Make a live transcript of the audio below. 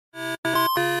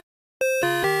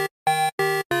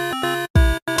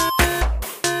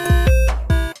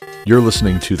You're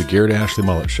listening to the Garrett Ashley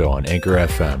Mullet Show on Anchor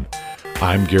FM.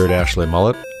 I'm Garrett Ashley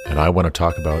Mullet, and I want to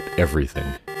talk about everything.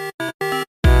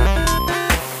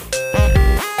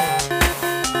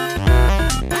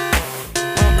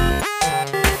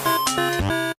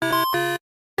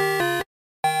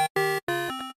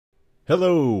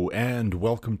 Hello, and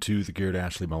welcome to the Garrett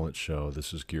Ashley Mullet Show.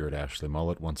 This is Garrett Ashley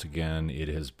Mullet. Once again, it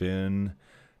has been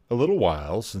a little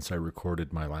while since I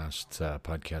recorded my last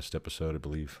podcast episode. I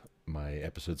believe my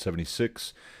episode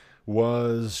 76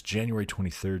 was January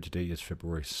 23rd. Today is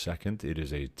February 2nd. It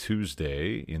is a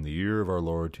Tuesday in the year of our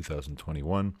Lord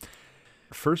 2021.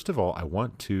 First of all, I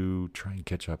want to try and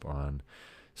catch up on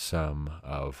some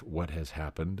of what has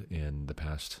happened in the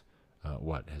past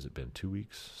what has it been, 2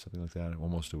 weeks, something like that,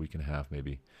 almost a week and a half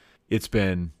maybe. It's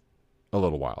been a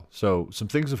little while. So some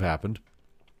things have happened,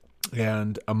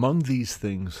 and among these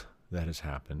things that has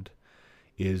happened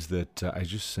is that I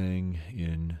just sang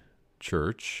in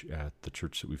church at the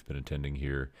church that we've been attending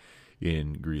here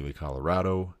in Greeley,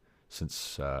 Colorado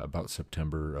since about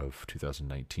September of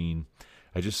 2019.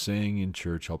 I just sang in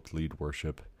church, helped lead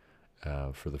worship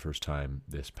for the first time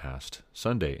this past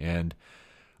Sunday, and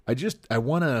I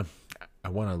want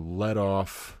to let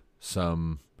off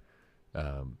some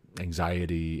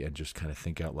anxiety and just kind of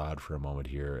think out loud for a moment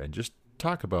here and just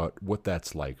talk about what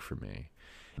that's like for me.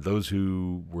 Those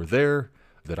who were there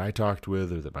that I talked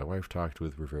with or that my wife talked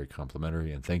with were very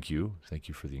complimentary, and thank you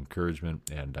for the encouragement,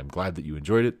 and I'm glad that you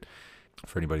enjoyed it.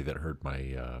 For anybody that heard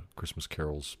my Christmas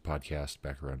Carols podcast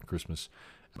back around Christmas,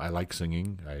 I like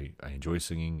singing. I enjoy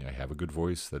singing. I have a good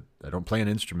voice. That I don't play an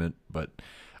instrument, but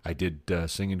I did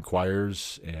sing in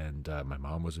choirs, and my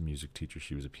mom was a music teacher.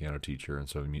 She was a piano teacher, and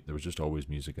so there was just always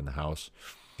music in the house.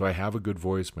 So I have a good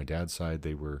voice. My dad's side,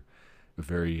 they were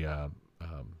very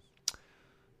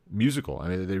musical. I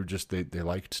mean, they were just they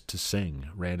liked to sing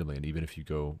randomly, and even if you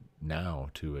go now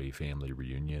to a family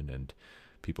reunion and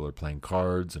people are playing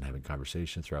cards and having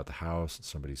conversation throughout the house, and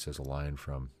somebody says a line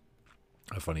from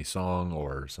a funny song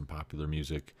or some popular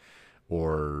music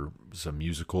or some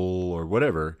musical or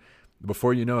whatever,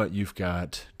 before you know it, you've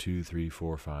got 2, 3,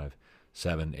 4, 5,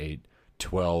 7, 8,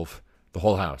 12, the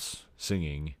whole house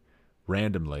singing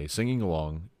randomly, singing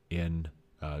along in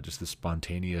just this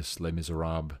spontaneous Les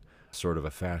Miserables sort of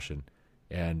a fashion.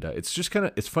 And it's just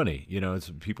it's funny,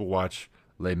 it's people watch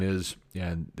Les Mis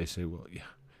and they say, well, yeah,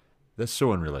 that's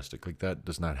so unrealistic. Like, that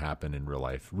does not happen in real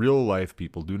life. Real life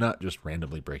people do not just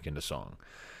randomly break into song.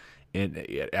 And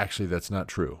actually, that's not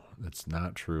true. That's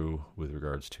not true with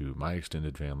regards to my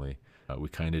extended family. We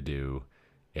kind of do.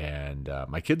 And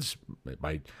my kids,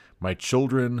 my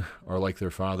children are like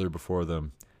their father before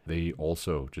them. They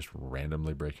also just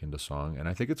randomly break into song. And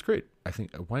I think it's great. I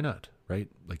think, why not, right?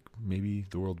 Like, maybe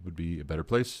the world would be a better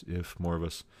place if more of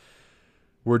us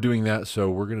were doing that. So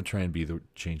we're going to try and be the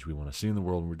change we want to see in the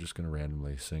world. And we're just going to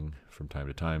randomly sing from time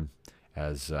to time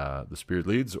as the Spirit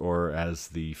leads or as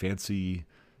the fancy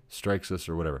strikes us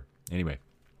or whatever. Anyway,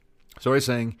 so I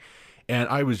sang, and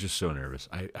I was just so nervous.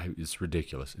 It's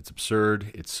ridiculous. It's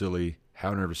absurd. It's silly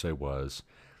how nervous I was.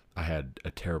 I had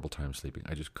a terrible time sleeping.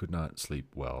 I just could not sleep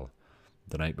well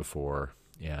the night before,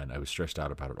 and I was stressed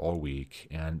out about it all week,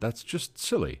 and that's just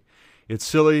silly. It's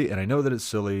silly, and I know that it's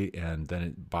silly, and then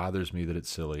it bothers me that it's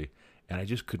silly, and I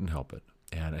just couldn't help it.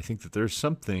 And I think that there's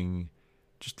something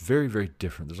just very, very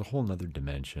different. There's a whole nother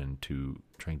dimension to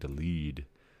trying to lead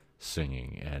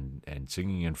singing and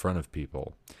singing in front of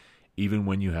people, even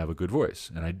when you have a good voice.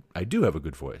 And I do have a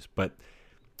good voice, but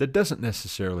that doesn't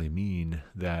necessarily mean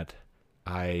that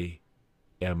I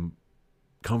am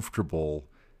comfortable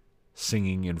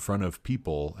singing in front of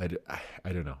people.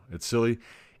 I don't know. It's silly.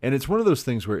 And it's one of those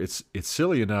things where it's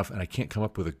silly enough and I can't come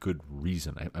up with a good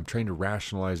reason. I'm trying to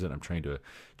rationalize it. I'm trying to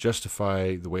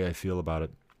justify the way I feel about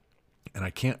it. And I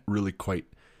can't really quite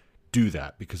do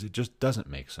that because it just doesn't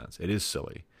make sense. It is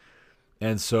silly.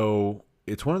 And so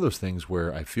it's one of those things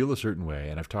where I feel a certain way,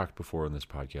 and I've talked before in this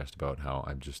podcast about how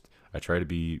I try to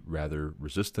be rather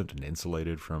resistant and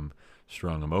insulated from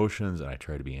strong emotions, and I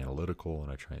try to be analytical,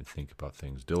 and I try and think about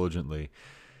things diligently.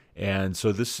 And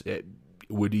so this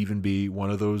would even be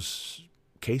one of those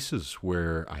cases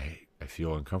where I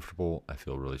feel uncomfortable, I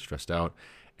feel really stressed out,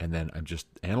 and then I'm just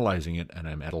analyzing it, and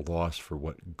I'm at a loss for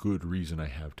what good reason I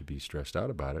have to be stressed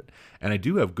out about it. And I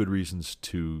do have good reasons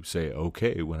to say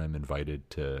okay when I'm invited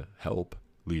to help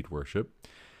lead worship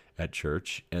at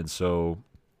church. And so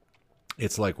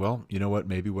it's like, well, you know what?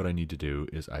 Maybe what I need to do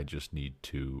is I just need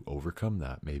to overcome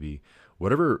that. Maybe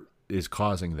whatever is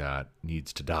causing that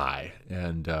needs to die.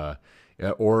 And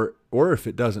or if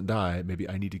it doesn't die, maybe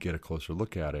I need to get a closer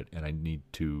look at it, and I need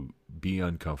to be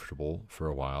uncomfortable for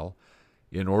a while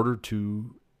in order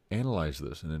to analyze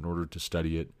this and in order to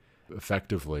study it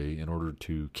effectively, in order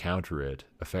to counter it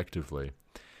effectively.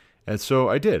 And so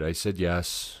I did. I said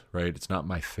yes, right? It's not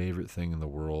my favorite thing in the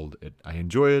world. I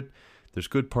enjoy it. There's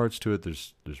good parts to it.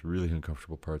 There's really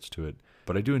uncomfortable parts to it.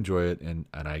 But I do enjoy it, and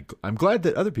I'm glad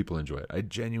that other people enjoy it.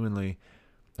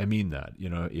 I mean that.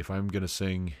 If I'm going to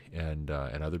sing and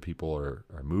other people are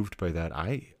moved by that,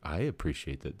 I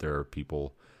appreciate that there are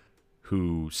people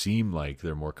who seem like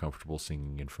they're more comfortable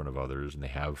singing in front of others, and they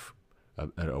have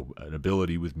an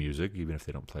ability with music, even if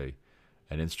they don't play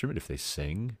an instrument, if they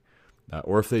sing,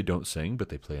 or if they don't sing, but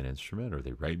they play an instrument or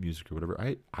they write music or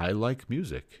whatever. I like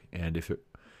music. And if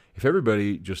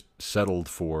everybody just settled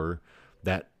for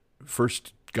that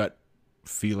first gut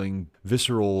feeling,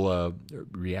 visceral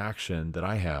reaction that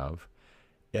I have,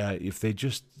 if they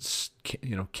just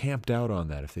camped out on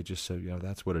that, if they just said,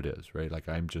 that's what it is, right? Like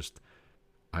I'm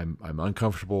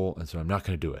uncomfortable, and so I'm not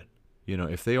going to do it.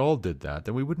 If they all did that,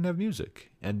 then we wouldn't have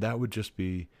music, and that would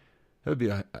be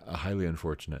a highly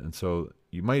unfortunate. And so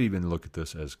you might even look at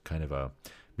this as kind of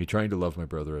me trying to love my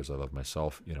brother as I love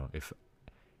myself.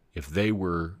 If they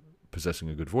were possessing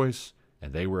a good voice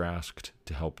and they were asked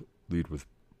to help lead with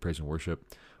praise and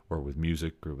worship, or with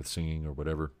music, or with singing, or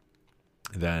whatever,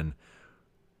 then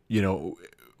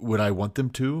would I want them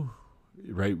to?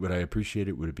 Right? Would I appreciate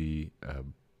it? Would it be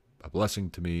a blessing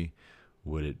to me?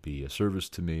 Would it be a service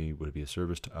to me? Would it be a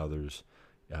service to others?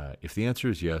 If the answer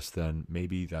is yes, then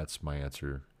maybe that's my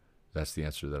answer. That's the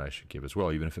answer that I should give as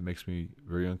well, even if it makes me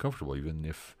very uncomfortable. Even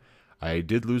if I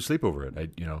did lose sleep over it, I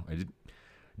did.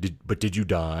 But did you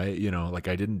die?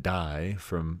 I didn't die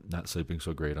from not sleeping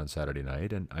so great on Saturday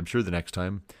night, and I'm sure the next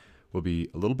time will be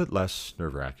a little bit less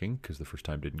nerve-wracking because the first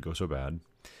time didn't go so bad,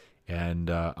 and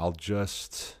I'll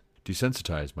just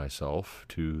desensitize myself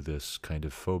to this kind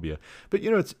of phobia. But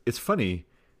it's funny.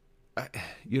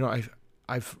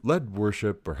 I've led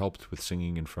worship or helped with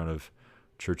singing in front of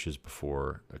churches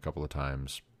before a couple of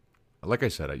times. Like I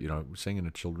said, I sang in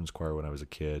a children's choir when I was a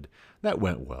kid. That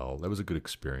went well. That was a good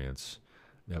experience.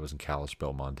 That was in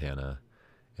Kalispell, Montana,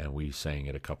 and we sang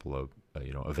at a couple of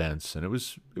events, and it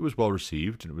was well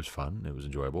received, and it was fun. It was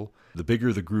enjoyable. The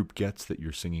bigger the group gets that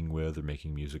you're singing with or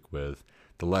making music with,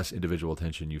 the less individual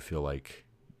attention you feel like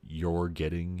you're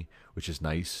getting, which is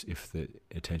nice if the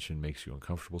attention makes you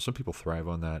uncomfortable. Some people thrive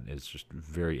on that. It's just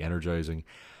very energizing.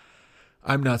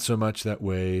 I'm not so much that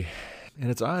way. And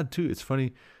it's odd too. It's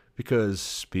funny because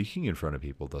speaking in front of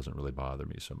people doesn't really bother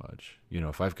me so much.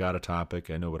 If I've got a topic,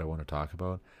 I know what I want to talk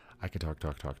about, I can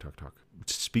talk.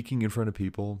 Speaking in front of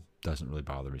people doesn't really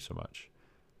bother me so much.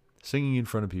 Singing in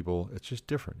front of people, it's just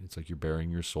different. It's like you're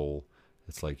bearing your soul.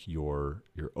 It's like you're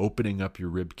opening up your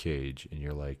rib cage, and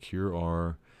you're like, here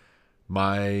are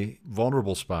my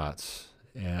vulnerable spots.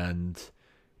 And,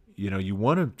 you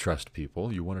want to trust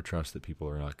people. You want to trust that people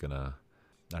are not going to,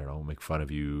 make fun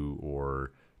of you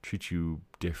or treat you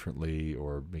differently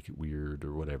or make it weird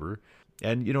or whatever.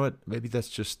 And you know what? Maybe that's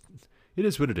just, it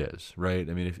is what it is, right?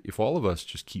 I mean, if all of us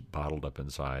just keep bottled up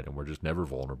inside and we're just never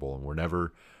vulnerable and we're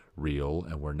never real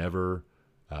and we're never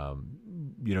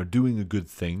doing a good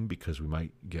thing because we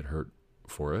might get hurt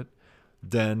for it,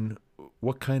 then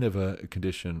what kind of a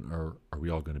condition are we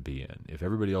all going to be in? If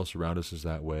everybody else around us is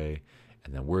that way,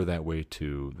 and then we're that way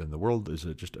too, then the world is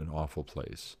just an awful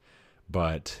place.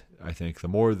 But I think the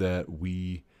more that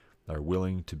we are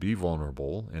willing to be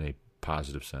vulnerable in a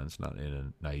positive sense, not in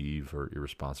a naive or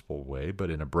irresponsible way, but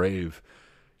in a brave,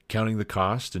 counting the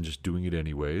cost and just doing it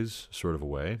anyways sort of a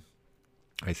way,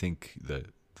 I think the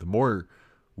more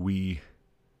we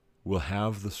will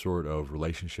have the sort of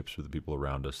relationships with the people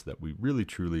around us that we really,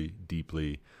 truly,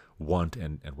 deeply want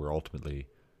and we're ultimately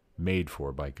made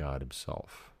for by God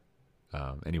himself.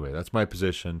 Anyway, that's my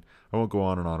position. I won't go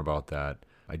on and on about that.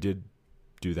 I did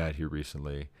do that here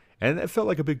recently, and it felt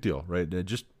like a big deal, right?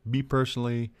 Just me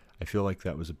personally, I feel like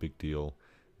that was a big deal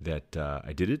that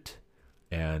I did it,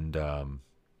 and I'm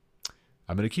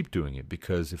going to keep doing it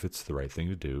because if it's the right thing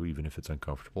to do, even if it's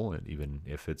uncomfortable and even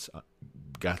if it's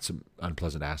got some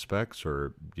unpleasant aspects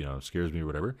or, scares me or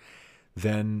whatever,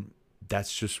 then that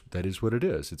is what it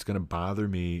is. It's going to bother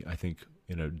me, I think,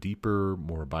 in a deeper,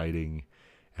 more abiding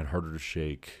and harder to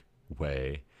shake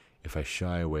way if I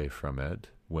shy away from it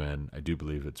when I do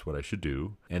believe it's what I should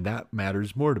do. And that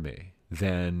matters more to me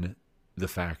than the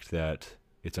fact that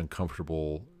it's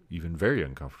uncomfortable, even very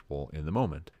uncomfortable in the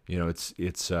moment. It's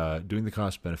doing the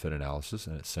cost benefit analysis,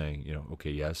 and it's saying,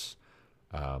 okay, yes,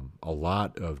 a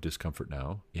lot of discomfort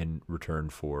now in return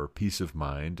for peace of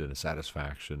mind and a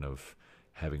satisfaction of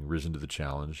having risen to the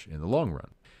challenge in the long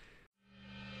run.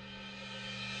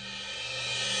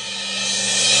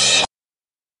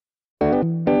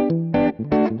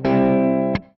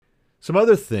 Some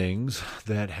other things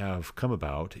that have come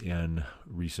about in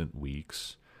recent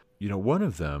weeks, one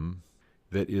of them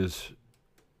that is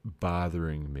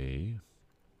bothering me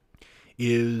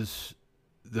is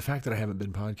the fact that I haven't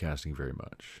been podcasting very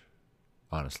much,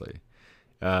 honestly.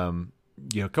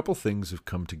 A couple things have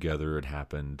come together and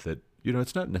happened that,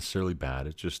 it's not necessarily bad.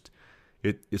 It's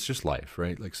just life,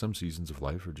 right? Like some seasons of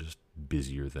life are just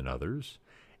busier than others.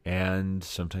 And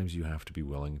sometimes you have to be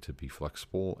willing to be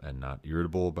flexible and not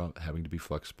irritable about having to be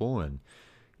flexible. And,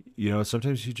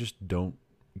 sometimes you just don't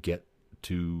get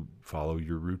to follow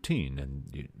your routine.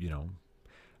 And,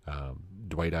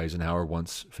 Dwight Eisenhower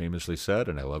once famously said,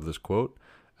 and I love this quote,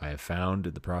 "I have found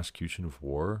in the prosecution of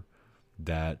war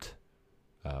that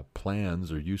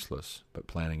plans are useless, but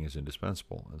planning is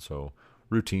indispensable." And so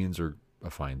routines are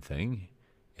a fine thing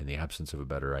in the absence of a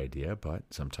better idea,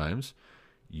 but sometimes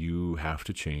you have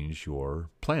to change your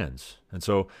plans. And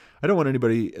so I don't want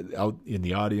anybody out in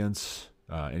the audience,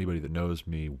 anybody that knows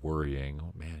me, worrying,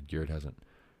 "Oh man, Garrett hasn't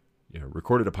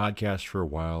recorded a podcast for a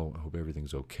while. I hope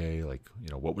everything's okay. Like,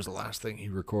 what was the last thing he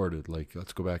recorded? Like,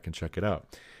 let's go back and check it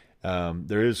out."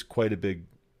 There is quite a big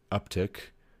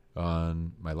uptick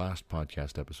on my last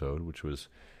podcast episode, which was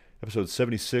episode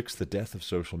 76, The Death of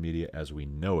Social Media as We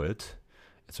Know It.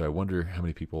 And so I wonder how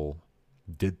many people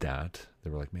did that. They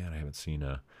were like, "Man, I haven't seen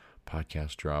a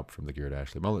podcast drop from the Garrett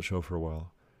Ashley Mullet Show for a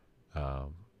while.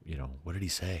 What did he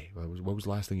say? What was the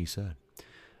last thing he said?"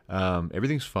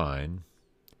 Everything's fine,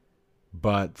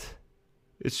 but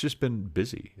it's just been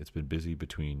busy. It's been busy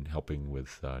between helping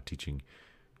with teaching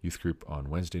youth group on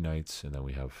Wednesday nights, and then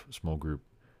we have small group.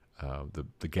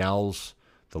 The gals,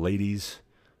 the ladies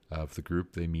of the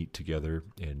group, they meet together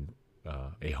in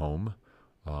a home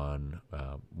on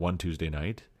one Tuesday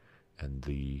night, and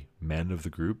the men of the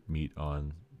group meet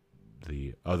on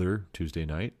the other Tuesday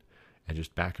night, and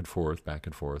just back and forth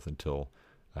until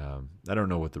I don't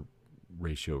know what the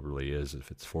ratio really is,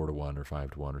 if it's 4-1 or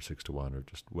 5-1 or 6-1 or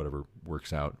just whatever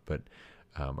works out. But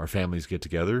our families get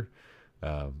together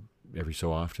every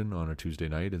so often on a Tuesday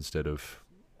night instead of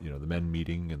the men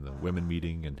meeting and the women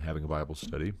meeting and having a Bible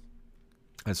study.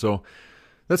 And so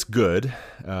that's good,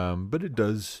 but it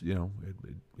does,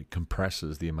 it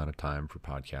compresses the amount of time for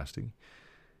podcasting.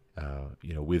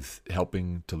 With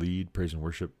helping to lead praise and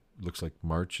worship, looks like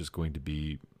March is going to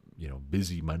be,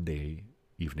 busy Monday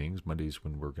evenings. Mondays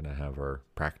when we're going to have our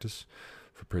practice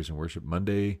for praise and worship.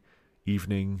 Monday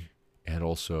evening and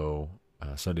also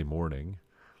Sunday morning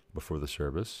before the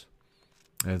service.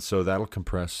 And so that'll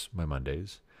compress my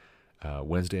Mondays.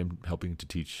 Wednesday I'm helping to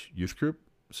teach youth group,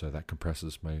 so that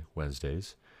compresses my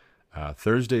Wednesdays.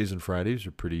 Thursdays and Fridays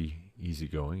are pretty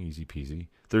easygoing, easy peasy.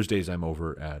 Thursdays I'm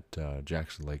over at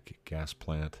Jackson Lake Gas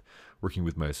Plant working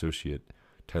with my associate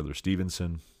Tyler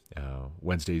Stevenson.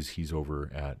 Wednesdays he's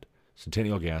over at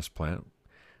Centennial Gas Plant.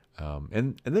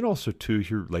 And then also too,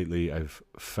 here lately I've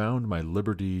found my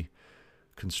Liberty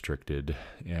constricted,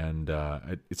 and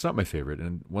it's not my favorite.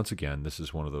 And once again, this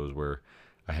is one of those where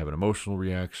I have an emotional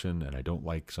reaction and I don't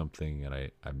like something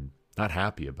and I'm not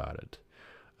happy about it.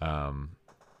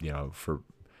 For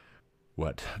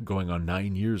going on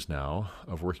 9 years now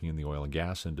of working in the oil and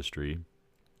gas industry,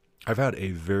 I've had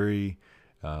a very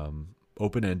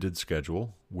open-ended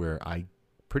schedule where I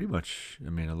pretty much,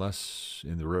 unless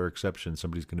in the rare exception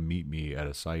somebody's going to meet me at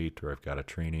a site or I've got a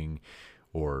training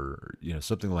or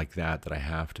something like that I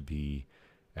have to be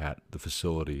at the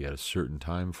facility at a certain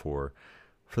time for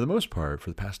the most part, for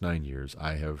the past 9 years,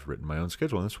 I have written my own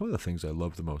schedule. And that's one of the things I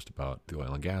love the most about the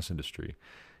oil and gas industry.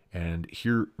 And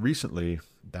here recently,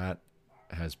 that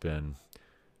has been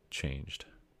changed.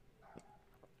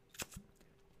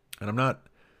 And I'm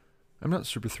not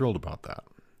super thrilled about that.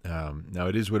 Now,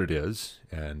 it is what it is,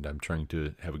 and I'm trying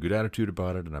to have a good attitude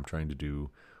about it, and I'm trying to do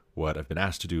what I've been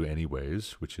asked to do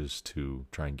anyways, which is to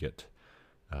try and get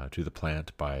to the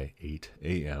plant by 8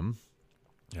 a.m.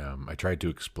 I tried to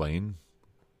explain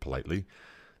politely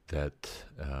that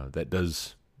that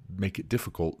does make it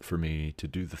difficult for me to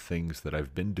do the things that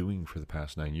I've been doing for the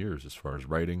past 9 years, as far as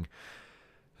writing,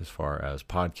 as far as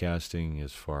podcasting,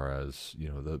 as far as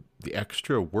the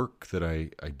extra work that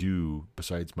I do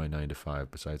besides my 9 to 5,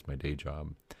 besides my day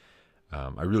job.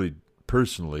 I really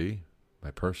personally, my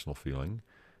personal feeling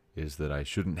is that I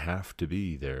shouldn't have to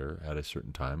be there at a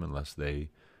certain time unless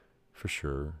they for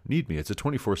sure need me. It's a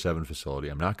 24/7 facility.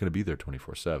 I'm not going to be there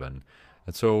 24/7.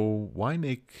 And so why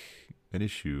make an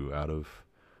issue out of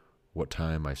what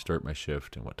time I start my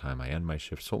shift and what time I end my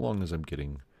shift, so long as I'm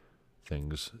getting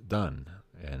things done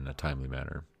in a timely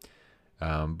manner?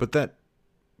 But that,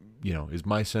 is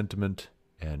my sentiment,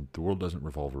 and the world doesn't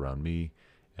revolve around me.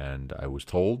 And I was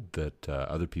told that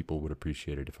other people would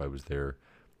appreciate it if I was there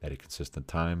at a consistent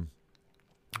time.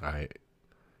 I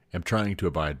am trying to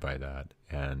abide by that,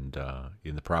 and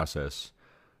in the process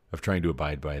of trying to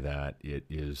abide by that, it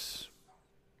is,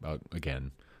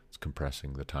 again, it's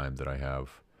compressing the time that I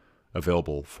have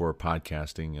available for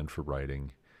podcasting and for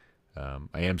writing.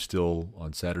 I am still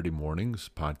on Saturday mornings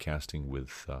podcasting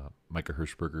with Micah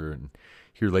Hirschberger, and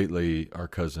here lately our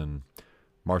cousin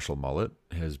Marshall Mullet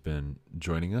has been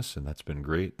joining us, and that's been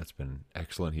great. That's been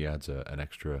excellent. He adds an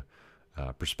extra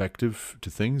perspective to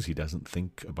things. He doesn't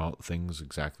think about things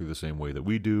exactly the same way that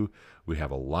we do. We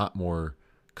have a lot more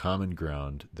common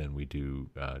ground than we do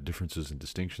differences and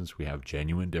distinctions. We have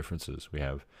genuine differences. We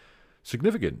have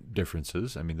significant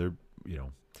differences. I mean,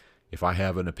 if I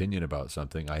have an opinion about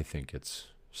something, I think it's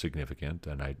significant,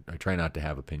 and I try not to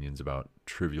have opinions about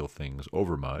trivial things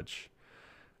over much.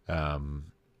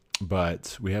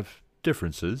 But we have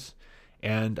differences,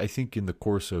 and I think in the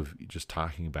course of just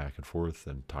talking back and forth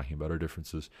and talking about our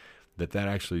differences, that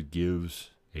actually gives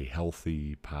a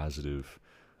healthy, positive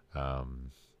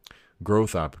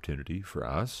growth opportunity for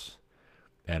us,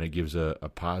 and it gives a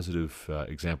positive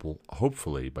example,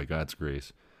 hopefully, by God's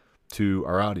grace, to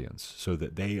our audience, so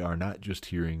that they are not just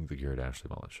hearing the Garrett Ashley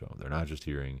Mullet Show. They're not just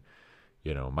hearing,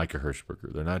 Micah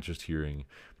Hirschberger. They're not just hearing,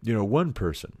 one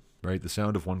person, right? The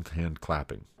sound of one hand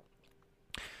clapping.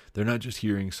 They're not just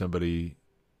hearing somebody,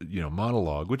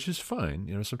 monologue, which is fine.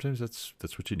 Sometimes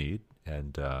that's what you need,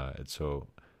 and so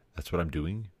that's what I'm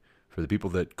doing for the people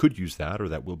that could use that, or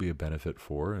that will be a benefit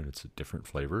for, and it's a different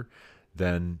flavor.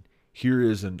 Then here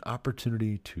is an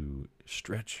opportunity to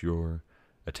stretch your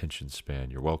attention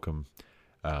span. You're welcome.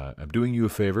 I'm doing you a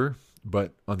favor,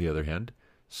 but on the other hand,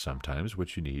 sometimes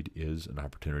what you need is an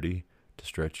opportunity to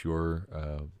stretch your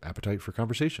appetite for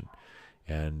conversation.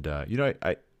 And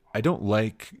I don't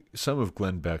like some of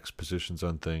Glenn Beck's positions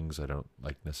on things. I don't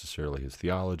like necessarily his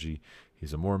theology.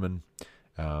 He's a Mormon,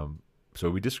 so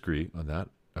we disagree on that.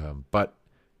 But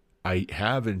I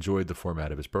have enjoyed the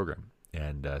format of his program,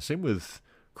 and same with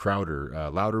Crowder,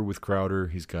 Louder with Crowder.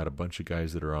 He's got a bunch of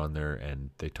guys that are on there, and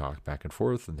they talk back and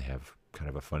forth, and they have kind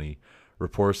of a funny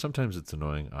rapport. Sometimes it's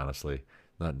annoying, honestly,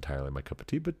 not entirely my cup of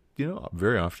tea, but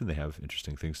very often they have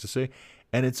interesting things to say,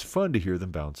 and it's fun to hear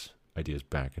them bounce ideas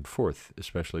back and forth,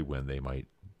 especially when they might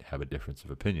have a difference of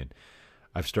opinion.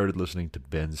 I've started listening to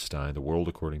Ben Stein, The World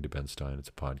According to Ben Stein. It's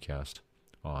a podcast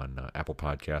on Apple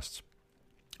Podcasts,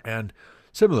 and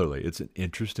similarly, it's an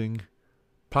interesting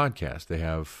podcast. They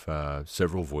have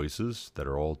several voices that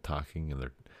are all talking, and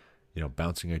they're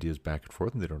bouncing ideas back and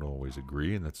forth, and they don't always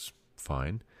agree, and that's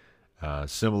fine.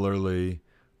 Similarly,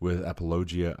 with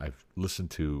Apologia, I've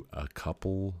listened to a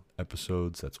couple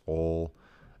episodes. That's all.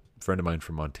 A friend of mine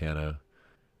from Montana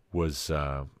was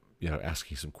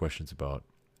asking some questions about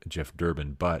Jeff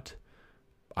Durbin, but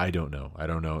I don't know. I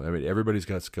mean, everybody's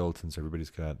got skeletons.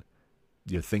 Everybody's got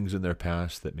things in their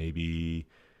past that maybe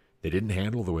they didn't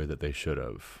handle the way that they should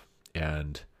have.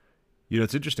 And,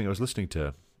 it's interesting. I was listening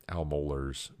to Al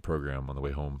Mohler's program on the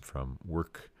way home from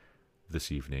work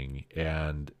this evening,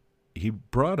 and he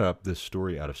brought up this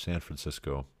story out of San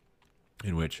Francisco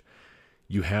in which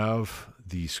you have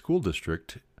the school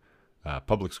district,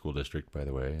 public school district, by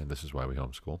the way, and this is why we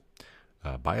homeschool.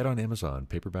 Buy it on Amazon,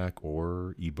 paperback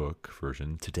or ebook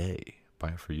version today. Buy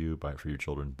it for you, buy it for your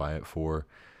children, buy it for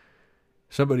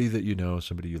somebody that you know,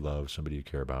 somebody you love, somebody you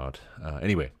care about.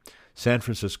 Anyway, San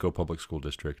Francisco Public School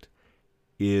District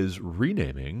is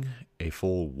renaming a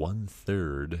full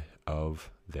 1/3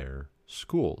 of their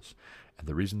schools. And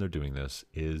the reason they're doing this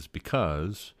is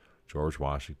because George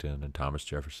Washington and Thomas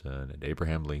Jefferson and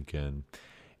Abraham Lincoln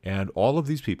and all of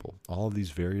these people, all of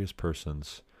these various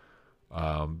persons,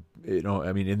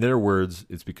 in their words,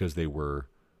 it's because they were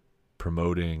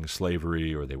promoting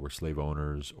slavery, or they were slave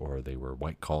owners, or they were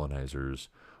white colonizers,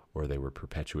 or they were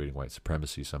perpetuating white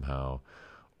supremacy somehow,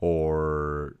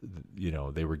 or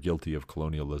they were guilty of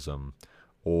colonialism,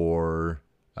 or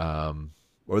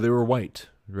they were white,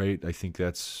 right? I think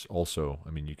that's also,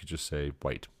 you could just say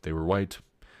white. They were white,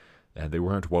 and they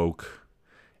weren't woke,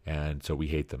 and so we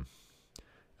hate them.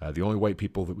 The only white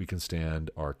people that we can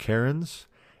stand are Karens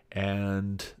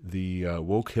and the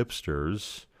woke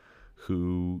hipsters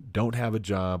who don't have a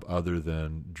job other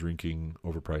than drinking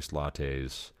overpriced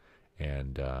lattes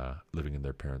and living in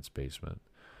their parents' basement.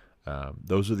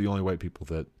 Those are the only white people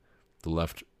that the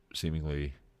left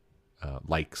seemingly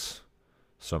likes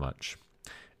so much.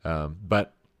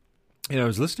 But I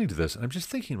was listening to this, and I'm just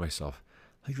thinking to myself,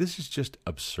 this is just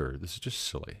absurd. This is just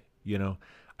silly.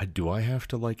 Do I have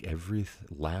to like every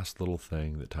last little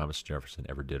thing that Thomas Jefferson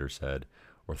ever did or said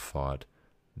or thought?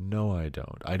 No, I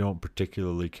don't. I don't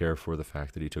particularly care for the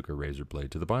fact that he took a razor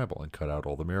blade to the Bible and cut out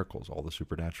all the miracles, all the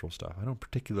supernatural stuff. I don't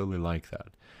particularly like that.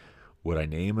 Would I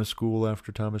name a school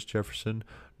after Thomas Jefferson?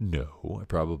 No, I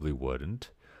probably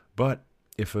wouldn't. But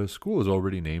if a school is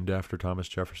already named after Thomas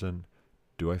Jefferson,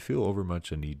 do I feel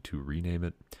overmuch a need to rename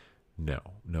it? No,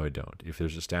 I don't. If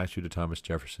there's a statue to Thomas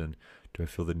Jefferson, do I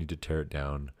feel the need to tear it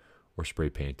down or spray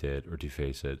paint it or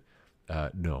deface it?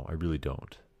 No, I really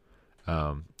don't.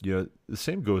 The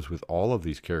same goes with all of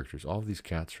these characters, all of these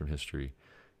cats from history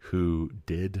who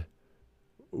did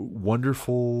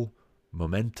wonderful,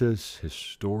 momentous,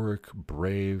 historic,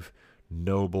 brave,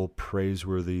 noble,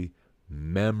 praiseworthy,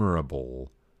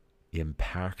 memorable,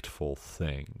 impactful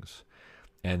things.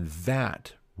 And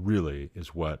that really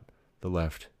is what the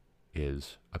left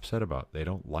is upset about. They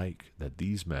don't like that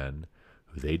these men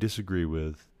who they disagree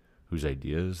with, whose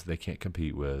ideas they can't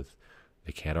compete with,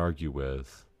 they can't argue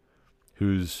with,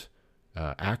 whose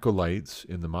acolytes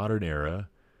in the modern era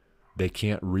they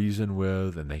can't reason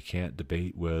with and they can't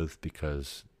debate with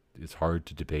because it's hard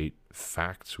to debate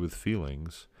facts with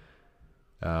feelings.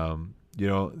 They're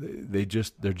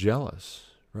jealous,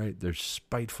 right? They're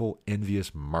spiteful,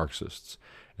 envious Marxists,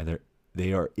 and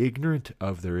they are ignorant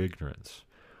of their ignorance.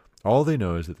 All they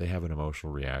know is that they have an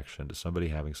emotional reaction to somebody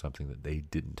having something that they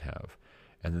didn't have,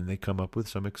 and then they come up with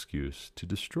some excuse to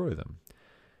destroy them.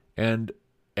 And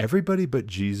everybody but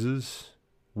Jesus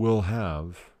will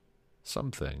have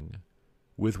something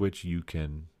with which you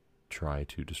can try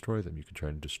to destroy them. You can try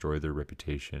to destroy their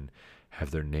reputation, have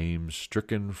their names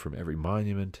stricken from every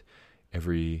monument,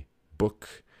 every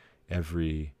book,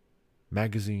 every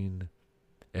magazine,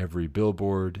 every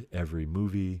billboard, every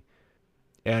movie.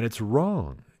 And it's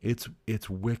wrong. It's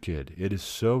wicked. It is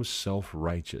so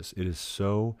self-righteous. It is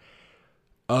so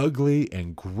ugly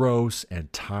and gross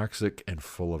and toxic and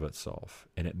full of itself.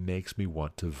 And it makes me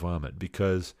want to vomit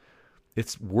because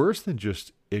it's worse than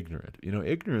just ignorant.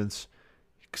 Ignorance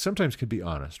sometimes can be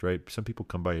honest, right? Some people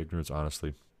come by ignorance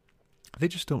honestly. They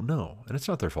just don't know. And it's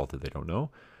not their fault that they don't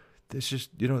know. It's just,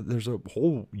 there's a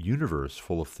whole universe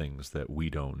full of things that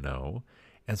we don't know.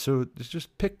 And so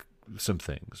just pick some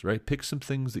things, right? Pick some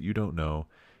things that you don't know.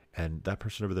 And that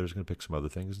person over there is going to pick some other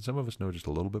things. And some of us know just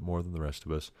a little bit more than the rest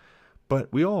of us.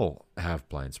 But we all have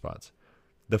blind spots.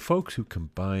 The folks who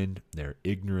combine their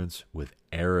ignorance with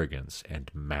arrogance and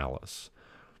malice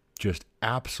just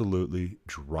absolutely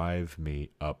drive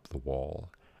me up the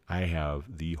wall. I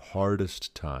have the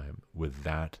hardest time with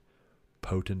that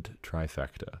potent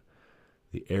trifecta.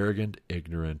 The arrogant,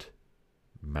 ignorant,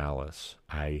 malice.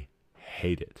 I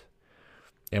hate it.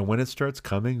 And when it starts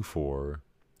coming for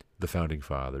the Founding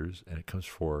Fathers, and it comes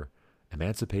for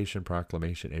Emancipation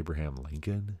Proclamation Abraham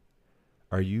Lincoln,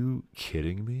 are you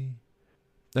kidding me?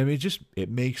 I mean, it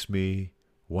makes me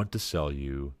want to sell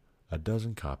you a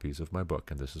dozen copies of my book,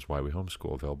 and this is Why We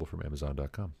Homeschool, available from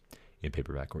Amazon.com in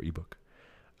paperback or ebook.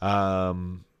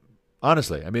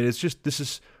 Honestly, I mean, it's just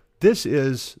this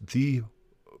is the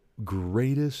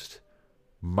greatest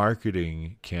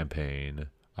marketing campaign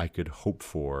I could hope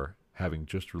for, having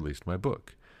just released my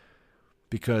book,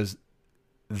 because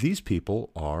these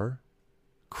people are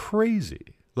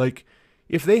crazy. Like,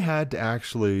 if they had to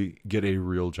actually get a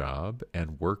real job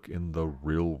and work in the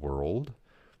real world,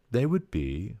 they would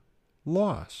be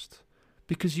lost,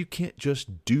 because you can't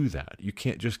just do that. You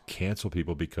can't just cancel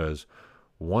people because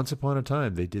once upon a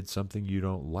time they did something you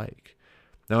don't like.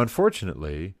 Now,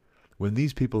 unfortunately, when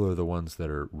these people are the ones that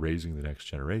are raising the next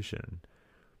generation,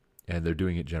 and they're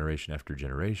doing it generation after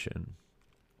generation,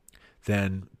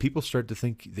 then people start to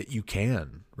think that you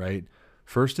can, right?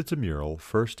 First it's a mural,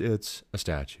 first it's a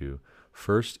statue,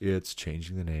 first it's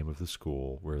changing the name of the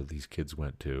school where these kids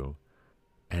went to,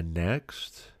 and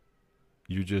next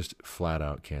you're just flat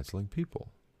out canceling people.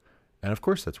 And of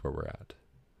course that's where we're at.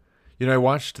 I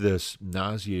watched this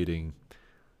nauseating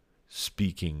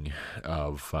speaking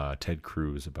of Ted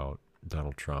Cruz about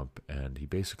Donald Trump, and he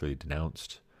basically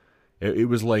denounced. It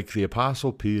was like the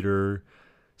Apostle Peter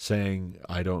saying,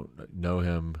 I don't know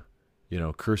him,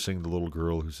 cursing the little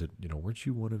girl who said, weren't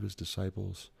you one of his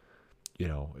disciples?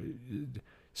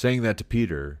 Saying that to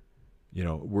Peter,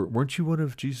 weren't you one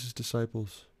of Jesus'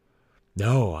 disciples?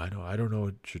 No, I don't know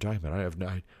what you're talking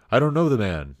about. I don't know the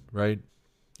man, right?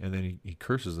 And then he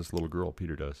curses this little girl,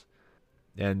 Peter does.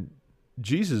 And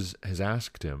Jesus has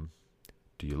asked him,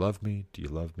 do you love me? Do you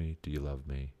love me? Do you love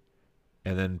me?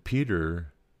 And then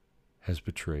Peter has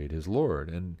betrayed his Lord.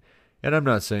 And I'm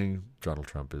not saying Donald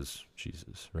Trump is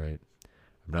Jesus, right?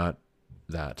 I'm not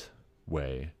that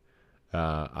way.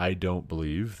 I don't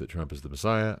believe that Trump is the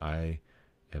Messiah. I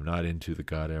am not into the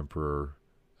God Emperor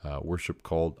worship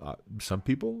cult. Some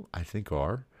people, I think,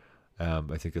 are.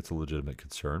 I think it's a legitimate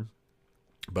concern.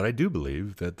 But I do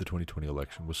believe that the 2020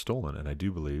 election was stolen, and I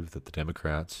do believe that the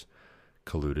Democrats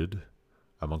colluded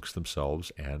amongst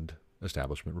themselves and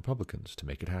establishment Republicans to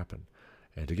make it happen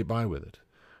and to get by with it.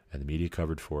 And the media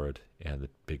covered for it, and the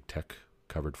big tech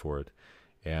covered for it.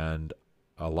 And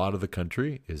a lot of the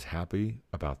country is happy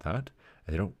about that.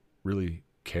 And they don't really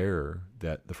care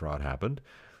that the fraud happened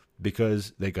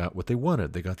because they got what they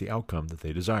wanted. They got the outcome that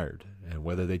they desired. And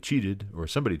whether they cheated or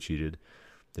somebody cheated,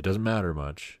 it doesn't matter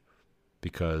much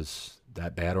because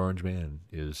that bad orange man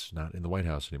is not in the White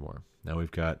House anymore. Now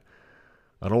we've got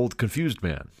an old confused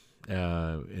man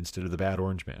instead of the bad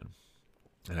orange man.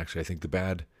 And actually, I think the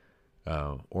bad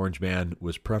orange man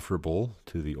was preferable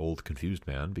to the old confused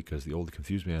man because the old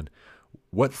confused man,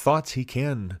 what thoughts he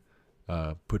can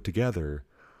put together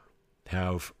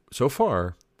have so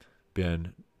far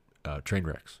been train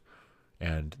wrecks.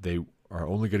 And they are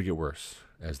only going to get worse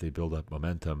as they build up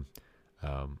momentum.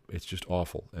 It's just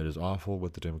awful. It is awful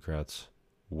what the Democrats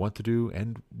want to do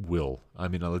and will. I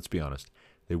mean, let's be honest.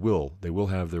 They will. They will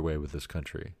have their way with this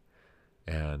country.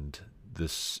 And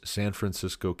this San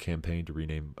Francisco campaign to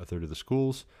rename a third of the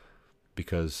schools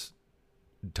because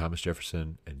Thomas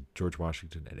Jefferson and George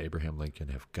Washington and Abraham Lincoln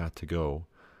have got to go.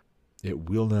 It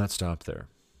will not stop there.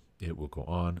 It will go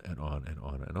on and on and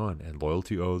on and on. And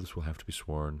loyalty oaths will have to be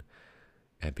sworn,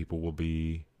 and people will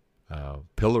be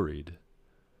pilloried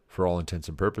for all intents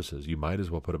and purposes. You might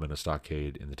as well put them in a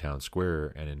stockade in the town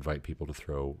square and invite people to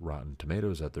throw rotten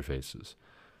tomatoes at their faces,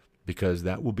 because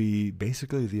that will be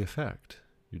basically the effect.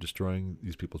 You're destroying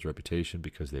these people's reputation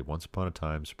because they once upon a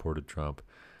time supported Trump.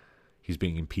 He's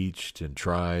being impeached and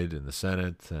tried in the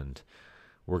Senate, and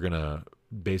we're going to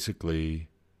basically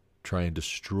try and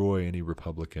destroy any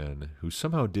Republican who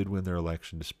somehow did win their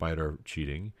election despite our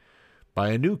cheating by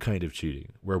a new kind of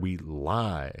cheating where we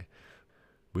lie.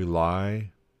 We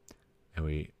lie and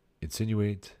we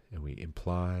insinuate and we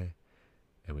imply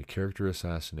and we character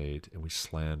assassinate and we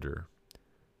slander.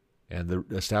 And the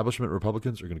establishment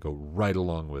Republicans are going to go right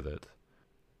along with it.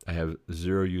 I have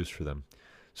zero use for them.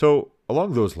 So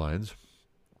along those lines,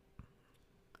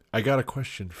 I got a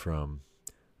question from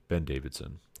Ben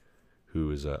Davidson,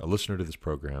 who is a listener to this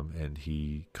program, and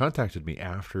he contacted me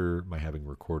after my having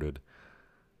recorded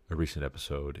a recent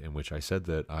episode in which I said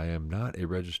that I am not a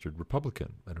registered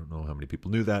Republican. I don't know how many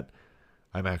people knew that.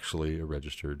 I'm actually a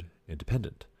registered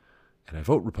independent, and I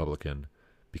vote Republican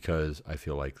because I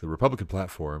feel like the Republican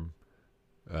platform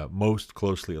most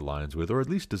closely aligns with, or at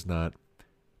least does not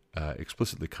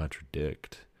explicitly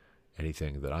contradict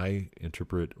anything that I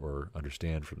interpret or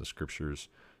understand from the scriptures.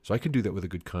 So I can do that with a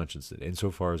good conscience,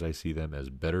 insofar as I see them as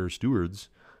better stewards,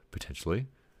 potentially,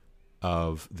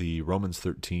 of the Romans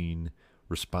 13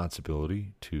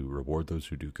 responsibility to reward those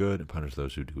who do good and punish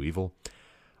those who do evil.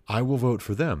 I will vote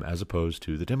for them as opposed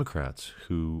to the Democrats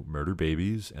who murder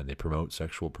babies and they promote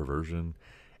sexual perversion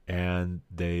and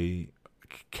they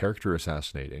character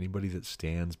assassinate anybody that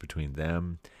stands between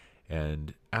them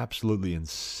and absolutely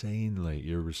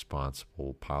insanely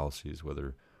irresponsible policies,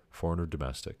 whether foreign or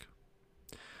domestic.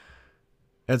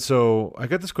 And so I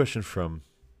got this question from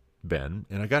Ben,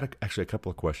 and I got actually a couple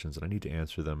of questions, and I need to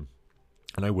answer them,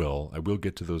 and I will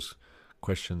get to those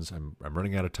questions. I'm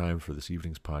running out of time for this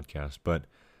evening's podcast, but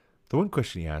the one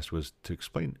question he asked was to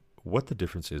explain what the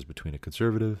difference is between a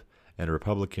conservative and a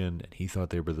Republican, and he thought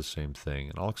they were the same thing,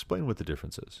 and I'll explain what the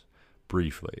difference is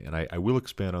briefly, and I will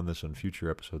expand on this on future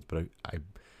episodes, but I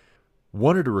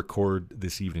wanted to record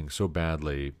this evening so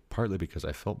badly, partly because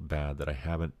I felt bad that I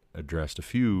haven't addressed a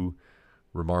few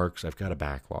remarks. I've got a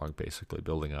backlog basically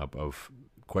building up of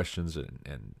questions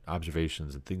and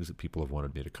observations and things that people have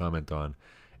wanted me to comment on,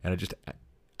 and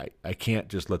I can't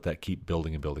just let that keep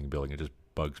building and building and building. It just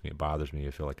bugs me. It bothers me.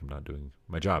 I feel like I'm not doing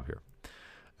my job here.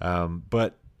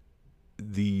 But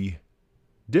the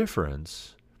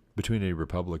difference between a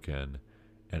Republican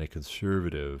and a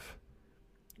conservative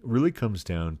really comes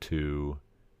down to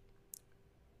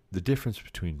the difference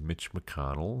between Mitch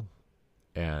McConnell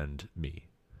and me.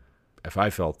 If I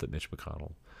felt that Mitch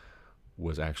McConnell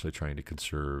was actually trying to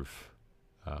conserve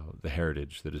the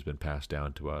heritage that has been passed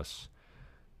down to us,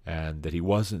 and that he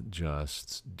wasn't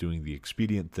just doing the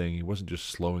expedient thing, he wasn't just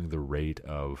slowing the rate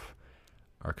of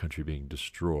our country being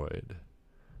destroyed.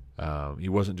 He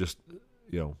wasn't just,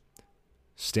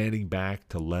 standing back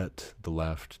to let the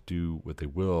left do what they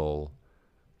will,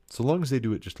 so long as they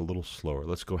do it just a little slower.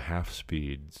 Let's go half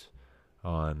speeds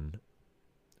on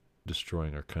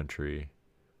destroying our country.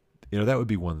 That would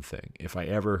be one thing. If I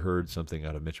ever heard something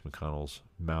out of Mitch McConnell's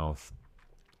mouth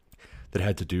that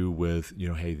had to do with,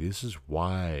 hey, this is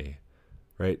why,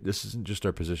 right? This isn't just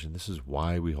our position. This is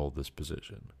why we hold this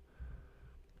position.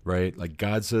 right? Like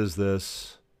God says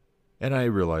this, and I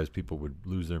realize people would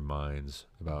lose their minds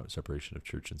about separation of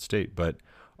church and state. But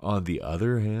on the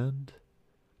other hand,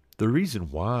 the reason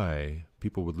why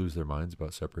people would lose their minds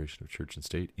about separation of church and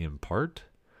state, in part,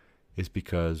 is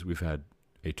because we've had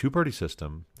a two-party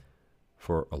system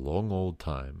for a long old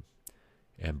time,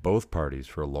 and both parties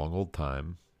for a long old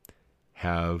time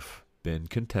have been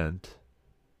content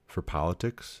for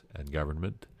politics and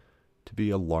government to be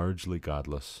a largely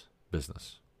godless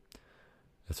business.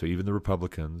 And so even the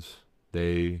Republicans,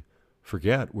 they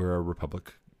forget where our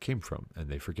republic came from, and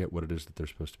they forget what it is that they're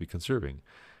supposed to be conserving.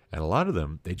 And a lot of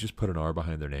them, they just put an R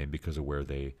behind their name because of where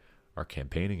they are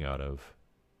campaigning out of,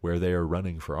 where they are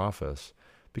running for office,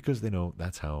 because they know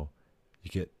that's how you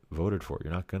get voted for.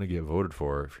 You're not going to get voted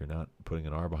for if you're not putting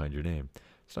an R behind your name.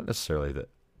 It's not necessarily that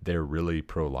they're really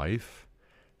pro-life.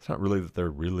 It's not really that they're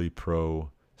really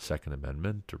pro-Second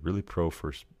Amendment or really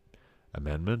pro-First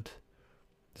Amendment.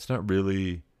 It's not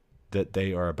really that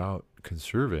they are about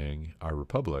conserving our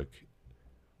republic.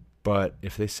 But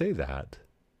if they say that,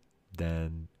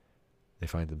 then they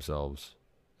find themselves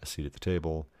a seat at the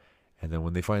table. And then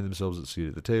when they find themselves a seat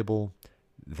at the table,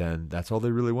 then that's all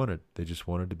they really wanted. They just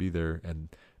wanted to be there. And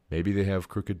maybe they have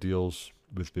crooked deals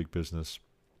with big business.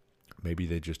 Maybe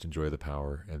they just enjoy the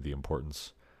power and the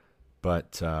importance.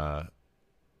 But I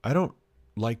don't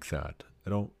like that. I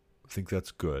don't think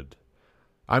that's good.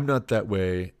 I'm not that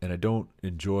way, and I don't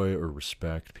enjoy or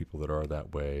respect people that are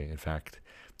that way. In fact,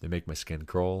 they make my skin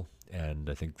crawl, and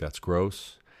I think that's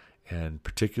gross. And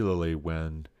particularly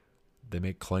when they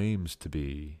make claims to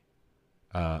be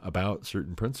about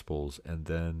certain principles, and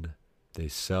then they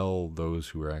sell those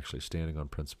who are actually standing on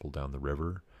principle down the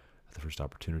river at the first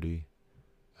opportunity.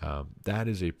 That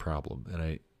is a problem,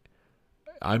 and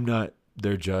I'm not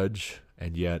their judge,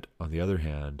 and yet, on the other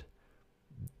hand,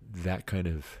 that kind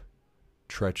of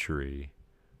treachery,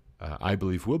 I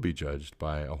believe, will be judged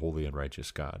by a holy and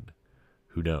righteous God.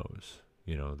 Who knows?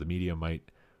 You know, the media might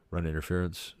run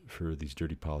interference for these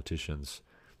dirty politicians,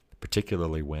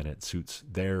 particularly when it suits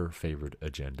their favored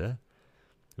agenda,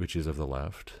 which is of the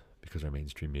left, because our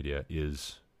mainstream media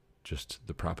is just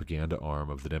the propaganda arm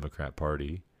of the Democrat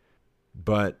Party.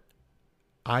 But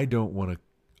I don't want to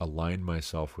align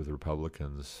myself with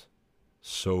Republicans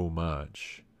so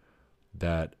much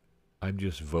that I'm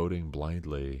just voting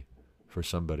blindly for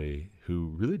somebody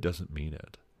who really doesn't mean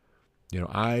it. You know,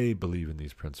 I believe in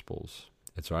these principles,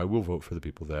 and so I will vote for the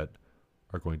people that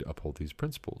are going to uphold these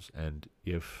principles. And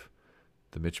if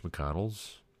the Mitch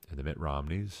McConnells and the Mitt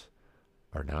Romneys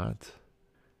are not,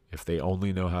 if they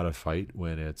only know how to fight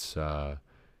when it's, a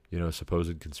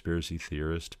supposed conspiracy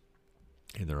theorist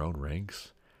in their own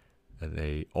ranks, and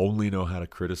they only know how to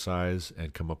criticize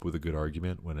and come up with a good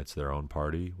argument when it's their own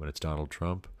party, when it's Donald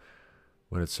Trump,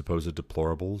 when it's supposed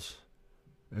deplorables,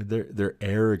 their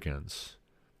arrogance,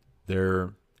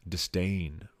 their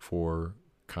disdain for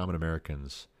common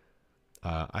Americans,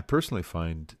 I personally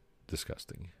find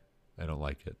disgusting. I don't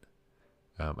like it.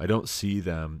 I don't see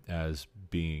them as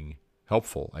being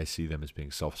helpful. I see them as being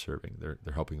self-serving. They're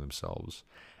helping themselves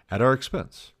at our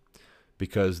expense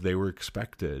because they were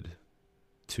expected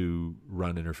to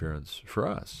run interference for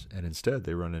us, and instead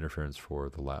they run interference for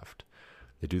the left.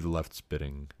 They do the left's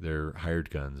bidding. They're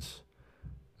hired guns,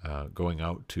 going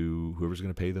out to whoever's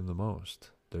going to pay them the most.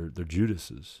 They're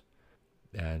Judases,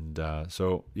 and in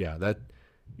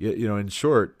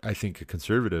short, I think a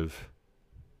conservative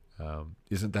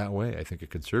isn't that way. I think a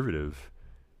conservative,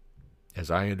 as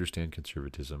I understand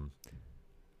conservatism,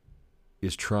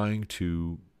 is trying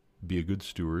to be a good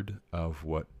steward of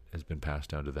what has been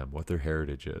passed down to them, what their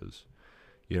heritage is.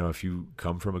 You know, if you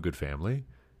come from a good family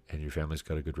and your family's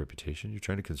got a good reputation, you're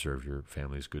trying to conserve your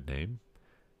family's good name.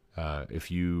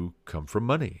 If you come from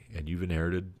money and you've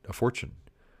inherited a fortune,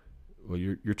 well,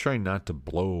 you're trying not to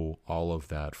blow all of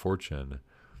that fortune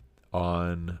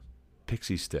on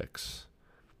pixie sticks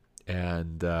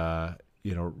and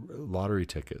lottery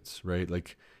tickets, right?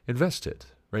 Like invest it,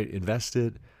 right? Invest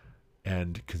it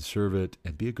and conserve it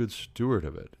and be a good steward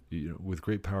of it. You know, with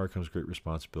great power comes great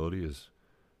responsibility, as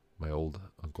my old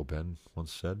Uncle Ben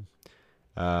once said.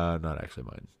 Not actually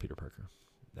mine, Peter Parker,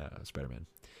 Spider-Man.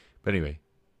 But anyway,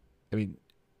 I mean,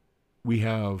 we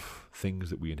have things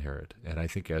that we inherit. And I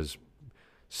think as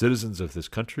citizens of this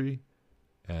country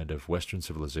and of Western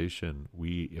civilization,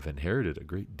 we have inherited a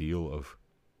great deal of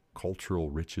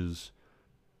cultural riches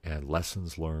and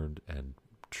lessons learned and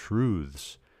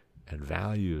truths and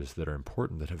values that are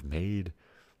important that have made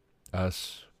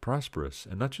us prosperous,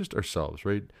 and not just ourselves,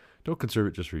 right? Don't conserve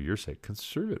it just for your sake.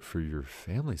 Conserve it for your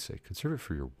family's sake. Conserve it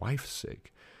for your wife's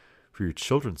sake, for your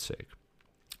children's sake,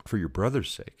 for your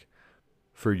brother's sake.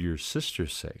 for your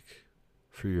sister's sake,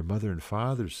 for your mother and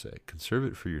father's sake. Conserve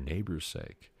it for your neighbor's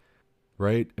sake,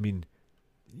 right? I mean,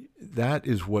 that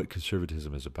is what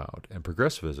conservatism is about. And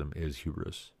progressivism is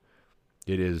hubris.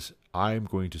 It is, I'm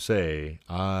going to say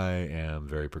I am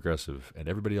very progressive and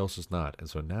everybody else is not. And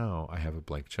so now I have a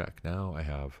blank check. Now I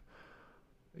have,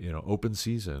 open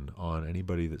season on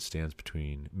anybody that stands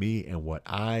between me and what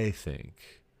I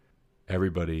think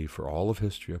everybody for all of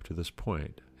history up to this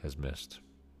point has missed.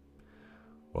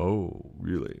 Oh,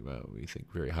 really? Well, we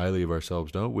think very highly of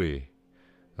ourselves, don't we?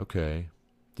 Okay.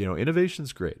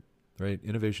 Innovation's great, right?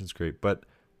 Innovation's great. But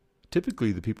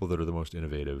typically the people that are the most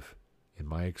innovative, in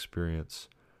my experience,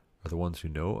 are the ones who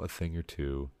know a thing or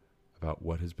two about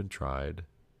what has been tried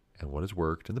and what has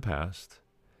worked in the past.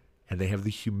 And they have the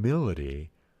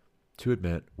humility to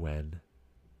admit when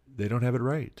they don't have it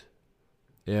right.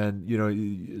 And,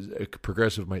 a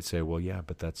progressive might say, well, yeah,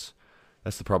 but that's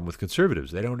the problem with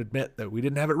conservatives. They don't admit that we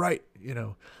didn't have it right,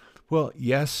 Well,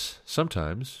 yes,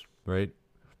 sometimes, right?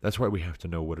 That's why we have to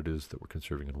know what it is that we're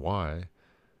conserving and why.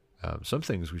 Some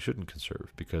things we shouldn't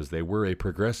conserve because they were a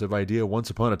progressive idea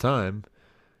once upon a time.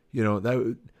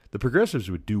 The progressives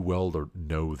would do well to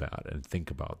know that and think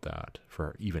about that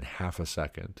for even half a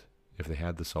second if they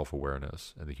had the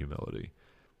self-awareness and the humility.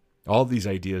 All of these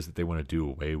ideas that they want to do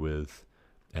away with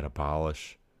and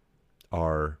abolish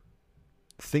are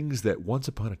things that once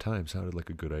upon a time sounded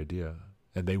like a good idea,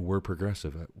 and they were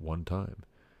progressive at one time.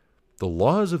 The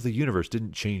laws of the universe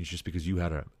didn't change just because you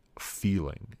had a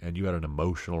feeling and you had an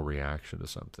emotional reaction to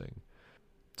something.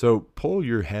 So pull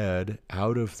your head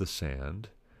out of the sand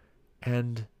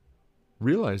and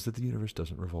realize that the universe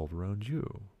doesn't revolve around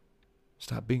you.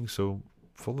 Stop being so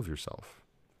full of yourself.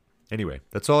 Anyway,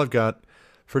 that's all I've got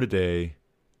for today.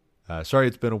 Sorry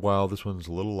it's been a while. This one's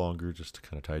a little longer just to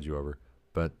kind of tide you over.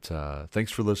 But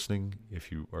thanks for listening.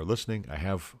 If you are listening, I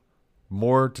have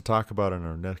more to talk about on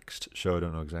our next show. I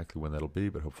don't know exactly when that'll be,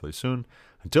 but hopefully soon.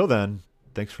 Until then,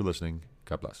 thanks for listening.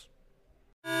 God bless.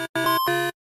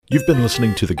 You've been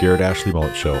listening to the Garrett Ashley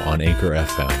Mullet Show on Anchor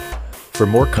FM. For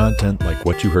more content like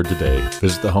what you heard today,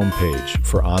 visit the homepage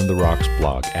for On the Rocks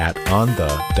blog at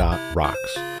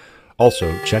onthe.rocks.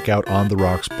 Also, check out On the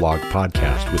Rocks blog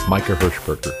podcast with Micah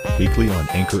Hirschberger, weekly on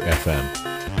Anchor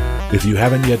FM. If you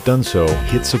haven't yet done so,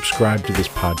 hit subscribe to this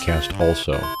podcast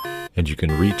also. And you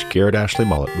can reach Garrett Ashley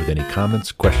Mullet with any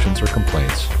comments, questions, or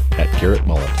complaints at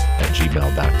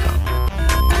garrettmullet@gmail.com.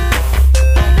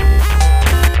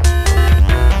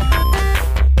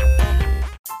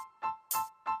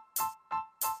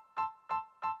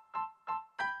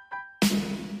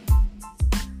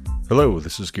 Hello,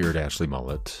 this is Garrett Ashley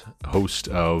Mullet, host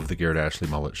of the Garrett Ashley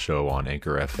Mullet Show on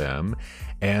Anchor FM,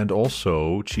 and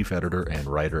also chief editor and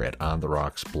writer at On the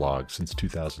Rocks blog since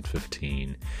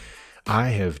 2015. I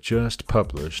have just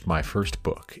published my first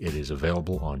book. It is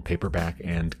available on paperback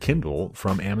and Kindle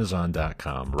from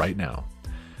Amazon.com right now.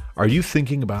 Are you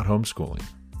thinking about homeschooling?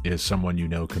 Is someone you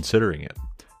know considering it?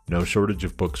 No shortage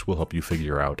of books will help you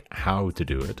figure out how to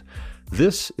do it.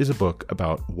 This is a book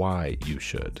about why you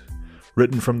should.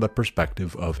 Written from the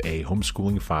perspective of a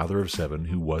homeschooling father of 7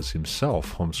 who was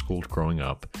himself homeschooled growing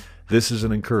up, this is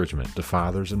an encouragement to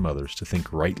fathers and mothers to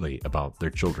think rightly about their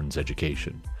children's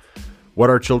education. What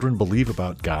our children believe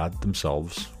about God,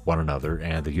 themselves, one another,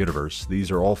 and the universe,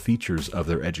 these are all features of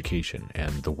their education,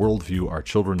 and the worldview our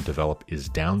children develop is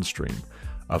downstream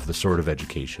of the sort of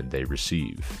education they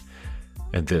receive.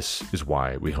 And this is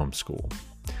why we homeschool.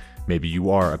 Maybe you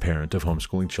are a parent of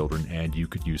homeschooling children and you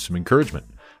could use some encouragement.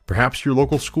 Perhaps your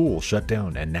local school shut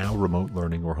down and now remote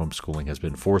learning or homeschooling has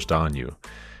been forced on you.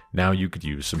 Now you could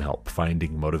use some help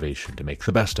finding motivation to make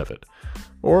the best of it.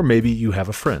 Or maybe you have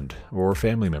a friend or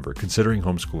family member considering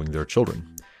homeschooling their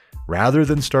children. Rather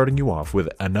than starting you off with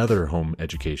another home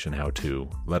education how-to,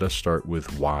 let us start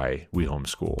with why we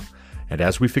homeschool. And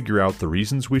as we figure out the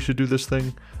reasons we should do this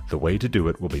thing, the way to do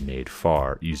it will be made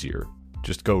far easier.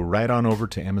 Just go right on over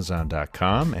to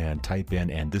Amazon.com and type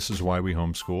in "and this is why we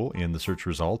homeschool" in the search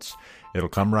results. It'll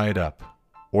come right up.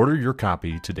 Order your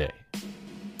copy today.